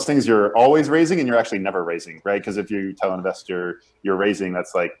is like one of those things you're always raising and you're actually never raising, right? Because if you tell an investor you're raising,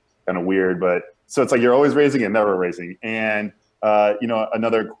 that's like kind of weird. But so it's like you're always raising and never raising. And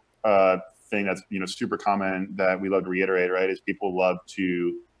another thing that's super common that we love to reiterate, right, is people love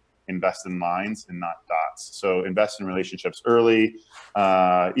to invest in lines and not dots. So invest in relationships early,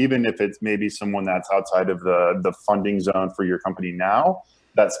 even if it's maybe someone that's outside of the funding zone for your company now.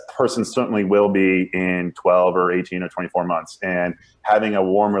 That person certainly will be in 12 or 18 or 24 months. And having a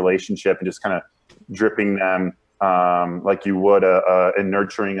warm relationship and just kind of dripping them like you would in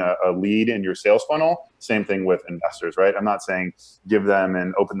nurturing a lead in your sales funnel. Same thing with investors, right? I'm not saying give them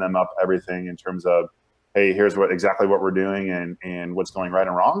and open them up everything in terms of, hey, here's exactly what we're doing and what's going right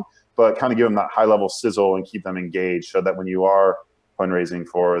and wrong, but kind of give them that high level sizzle and keep them engaged so that when you are fundraising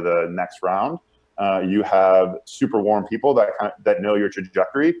for the next round, you have super warm people that know your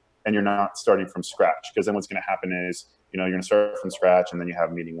trajectory and you're not starting from scratch. Because then what's going to happen is, you're going to start from scratch and then you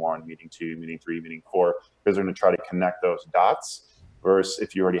have meeting 1, meeting 2, meeting 3, meeting 4, because they're going to try to connect those dots. Versus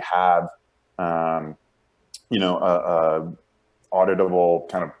if you already have, a auditable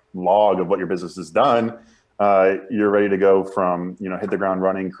kind of log of what your business has done, you're ready to go from, hit the ground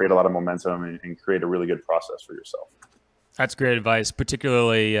running, create a lot of momentum and create a really good process for yourself. That's great advice,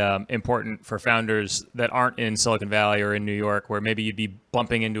 particularly important for founders that aren't in Silicon Valley or in New York, where maybe you'd be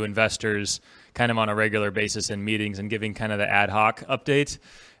bumping into investors kind of on a regular basis in meetings and giving kind of the ad hoc update.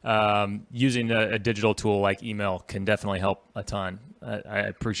 Using a digital tool like email can definitely help a ton. I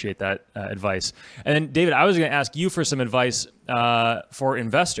appreciate that advice. And then, David, I was going to ask you for some advice for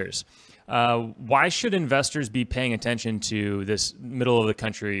investors. why should investors be paying attention to this middle of the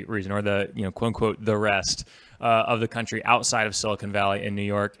country region, or the, quote unquote, the rest of the country outside of Silicon Valley and New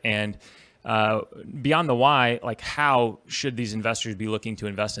York? And beyond the why, like, how should these investors be looking to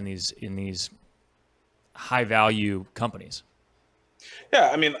invest in these high value companies? Yeah,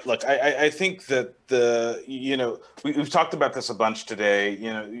 I mean, look, I think that we've talked about this a bunch today.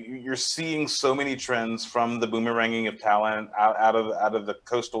 You're seeing so many trends from the boomeranging of talent out of the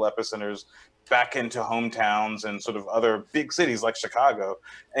coastal epicenters back into hometowns and sort of other big cities like Chicago,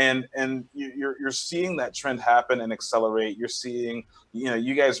 and you're seeing that trend happen and accelerate. You're seeing,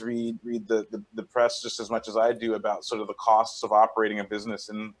 you guys read the press just as much as I do about sort of the costs of operating a business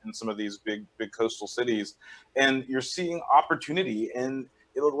in some of these big coastal cities, and you're seeing opportunity and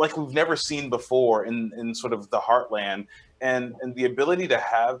like we've never seen before in sort of the heartland, and the ability to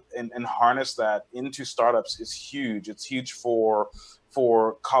have and harness that into startups is huge. It's huge for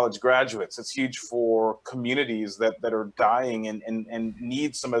college graduates. It's huge for communities that are dying and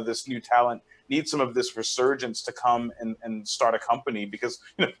need some of this new talent, need some of this resurgence to come and start a company. Because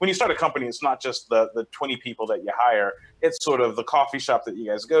when you start a company, it's not just the 20 people that you hire. It's sort of the coffee shop that you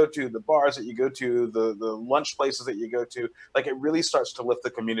guys go to, the bars that you go to, the lunch places that you go to. Like, it really starts to lift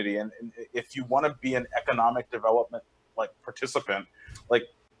the community. And if you want to be an economic development participant,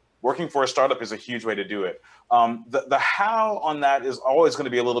 working for a startup is a huge way to do it. The how on that is always going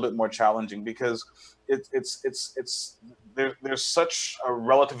to be a little bit more challenging, because there's such a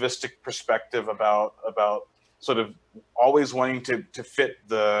relativistic perspective about sort of always wanting to fit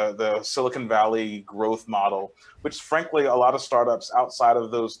the Silicon Valley growth model, which frankly a lot of startups outside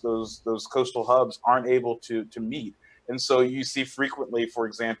of those coastal hubs aren't able to meet. And so you see frequently, for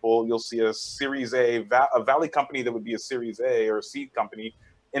example, you'll see a Series A, a Valley company that would be a Series A or a seed company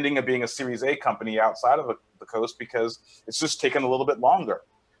ending up being a Series A company outside of the coast, because it's just taken a little bit longer.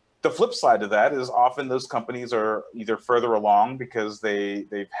 The flip side of that is often those companies are either further along because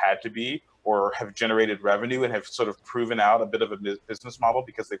they've had to be, or have generated revenue and have sort of proven out a bit of a business model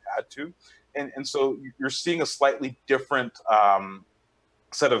because they've had to. And so you're seeing a slightly different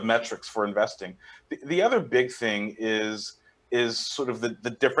set of metrics for investing. The other big thing is sort of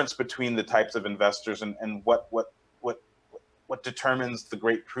the difference between the types of investors and what determines the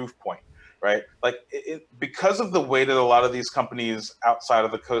great proof point, right? Like, because of the way that a lot of these companies outside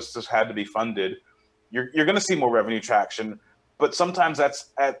of the coast has had to be funded, you're going to see more revenue traction, but sometimes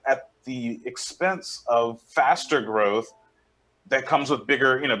that's at the expense of faster growth that comes with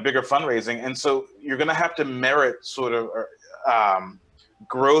bigger fundraising. And so you're going to have to merit sort of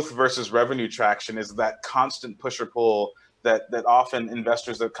growth versus revenue traction is that constant push or pull that often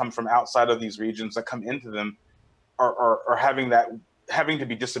investors that come from outside of these regions that come into them are having to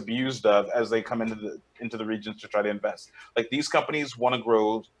be disabused of as they come into the regions to try to invest. Like, these companies want to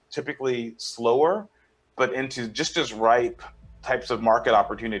grow typically slower, but into just as ripe types of market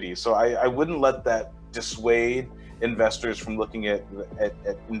opportunities. So I wouldn't let that dissuade investors from looking at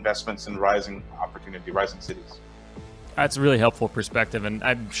investments in rising cities. That's a really helpful perspective, and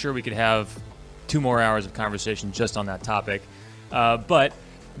I'm sure we could have 2 more hours of conversation just on that topic. But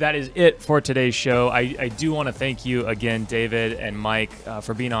that is it for today's show. I do want to thank you again, David and Mike,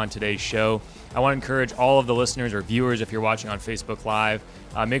 for being on today's show. I want to encourage all of the listeners or viewers, if you're watching on Facebook Live,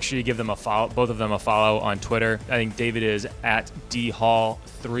 make sure you give them a follow, both of them a follow on Twitter. I think David is at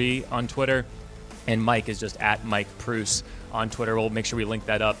dhall3 on Twitter, and Mike is just at Mike Pruce on Twitter. We'll make sure we link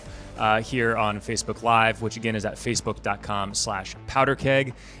that up here on Facebook Live, which again is at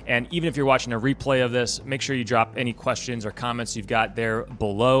facebook.com/powderkeg. And even if you're watching a replay of this, make sure you drop any questions or comments you've got there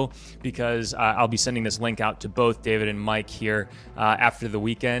below, because I'll be sending this link out to both David and Mike here after the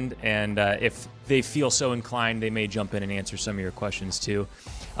weekend. And if they feel so inclined, they may jump in and answer some of your questions too.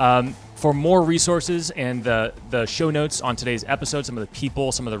 For more resources and the show notes on today's episode, some of the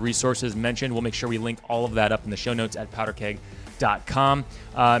people, some of the resources mentioned, we'll make sure we link all of that up in the show notes at powderkeg.com.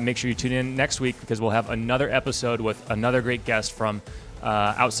 Make sure you tune in next week, because we'll have another episode with another great guest from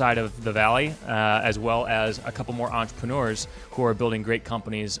outside of the Valley, as well as a couple more entrepreneurs who are building great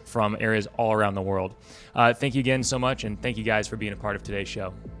companies from areas all around the world. Thank you again so much, and thank you guys for being a part of today's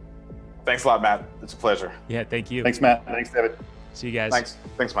show. Thanks a lot, Matt. It's a pleasure. Yeah, thank you. Thanks, Matt. Thanks, David. See you guys.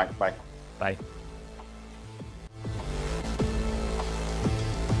 Thanks, Mike. Bye. Bye.